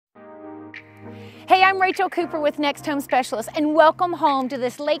Hey, I'm Rachel Cooper with Next Home Specialist, and welcome home to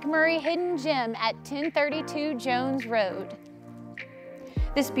this Lake Murray hidden gem at 1032 Jones Road.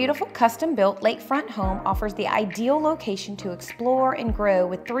 This beautiful custom-built lakefront home offers the ideal location to explore and grow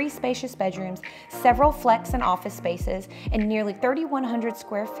with 3 spacious bedrooms, several flex and office spaces, and nearly 3,100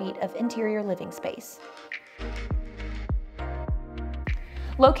 square feet of interior living space.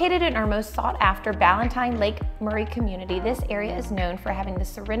 Located in our most sought-after Ballantine Lake Murray community, this area is known for having the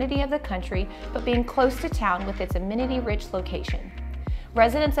serenity of the country, but being close to town with its amenity-rich location.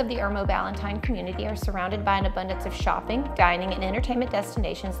 Residents of the Irmo-Ballantine community are surrounded by an abundance of shopping, dining, and entertainment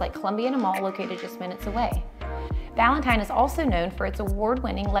destinations like Columbiana Mall, located just minutes away. Ballantine is also known for its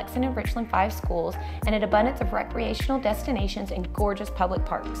award-winning Lexington and Richland 5 schools and an abundance of recreational destinations and gorgeous public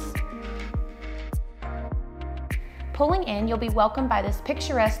parks. Pulling in, you'll be welcomed by this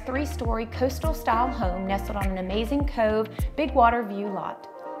picturesque 3-story coastal-style home nestled on an amazing cove, big water view lot.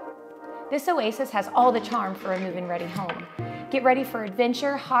 This oasis has all the charm for a move-in ready home. Get ready for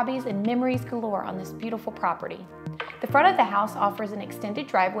adventure, hobbies, and memories galore on this beautiful property. The front of the house offers an extended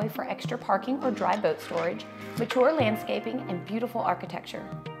driveway for extra parking or dry boat storage, mature landscaping, and beautiful architecture.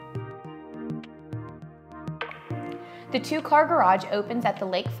 The 2-car garage opens at the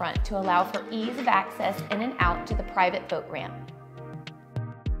lakefront to allow for ease of access in and out to the private boat ramp.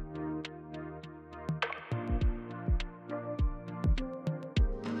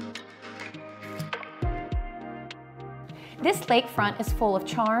 This lakefront is full of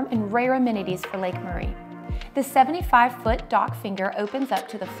charm and rare amenities for Lake Murray. The 75-foot dock finger opens up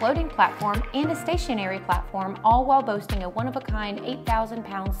to the floating platform and a stationary platform, all while boasting a one-of-a-kind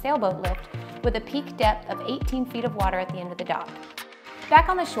 8,000-pound sailboat lift with a peak depth of 18 feet of water at the end of the dock. Back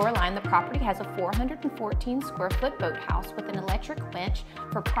on the shoreline, the property has a 414-square-foot boathouse with an electric winch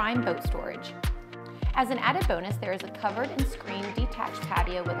for prime boat storage. As an added bonus, there is a covered and screened detached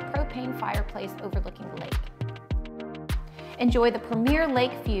patio with a propane fireplace overlooking the lake. Enjoy the premier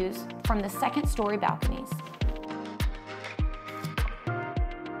lake views from the 2nd-story balconies.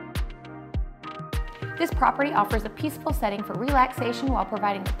 This property offers a peaceful setting for relaxation while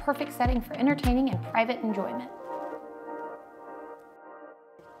providing the perfect setting for entertaining and private enjoyment.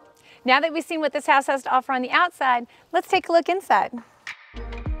 Now that we've seen what this house has to offer on the outside, let's take a look inside.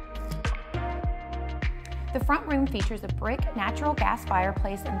 The front room features a brick natural gas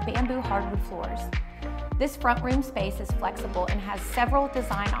fireplace and bamboo hardwood floors. This front room space is flexible and has several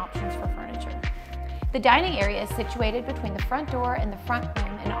design options for furniture. The dining area is situated between the front door and the front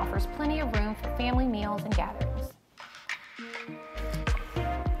room and offers plenty of room for family meals and gatherings.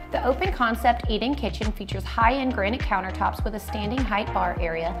 The open concept eat-in kitchen features high-end granite countertops with a standing height bar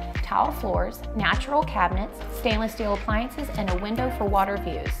area, tile floors, natural cabinets, stainless steel appliances, and a window for water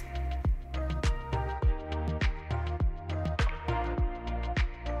views.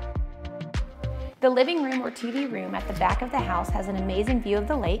 The living room or TV room at the back of the house has an amazing view of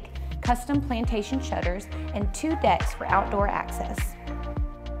the lake, custom plantation shutters, and 2 decks for outdoor access.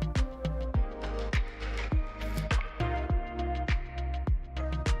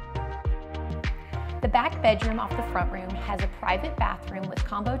 The back bedroom off the front room has a private bathroom with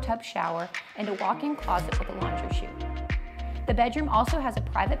combo tub shower and a walk-in closet with a laundry chute. The bedroom also has a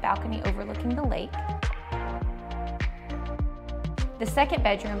private balcony overlooking the lake. The 2nd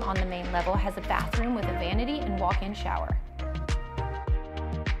bedroom on the main level has a bathroom with a vanity and walk-in shower.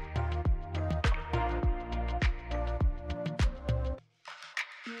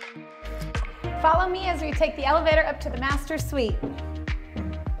 Follow me as we take the elevator up to the master suite.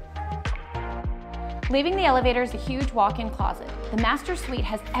 Leaving the elevator is a huge walk-in closet. The master suite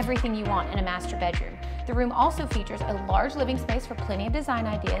has everything you want in a master bedroom. The room also features a large living space for plenty of design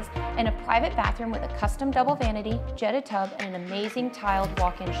ideas and a private bathroom with a custom double vanity, jetted tub, and an amazing tiled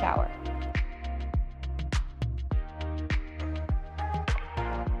walk-in shower.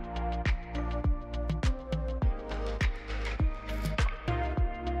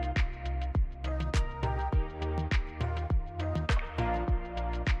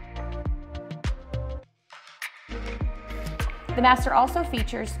 The master also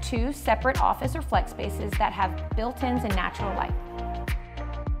features 2 separate office or flex spaces that have built-ins and natural light.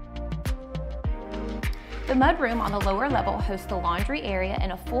 The mudroom on the lower level hosts the laundry area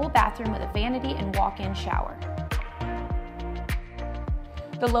and a full bathroom with a vanity and walk-in shower.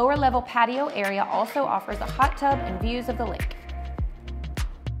 The lower level patio area also offers a hot tub and views of the lake.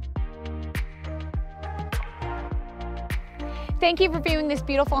 Thank you for viewing this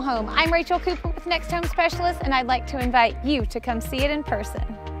beautiful home. I'm Rachel Cooper with Next Home Specialist, and I'd like to invite you to come see it in person.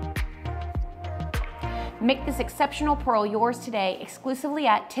 Make this exceptional pearl yours today, exclusively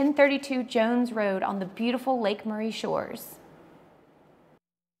at 1032 Jones Road on the beautiful Lake Murray shores.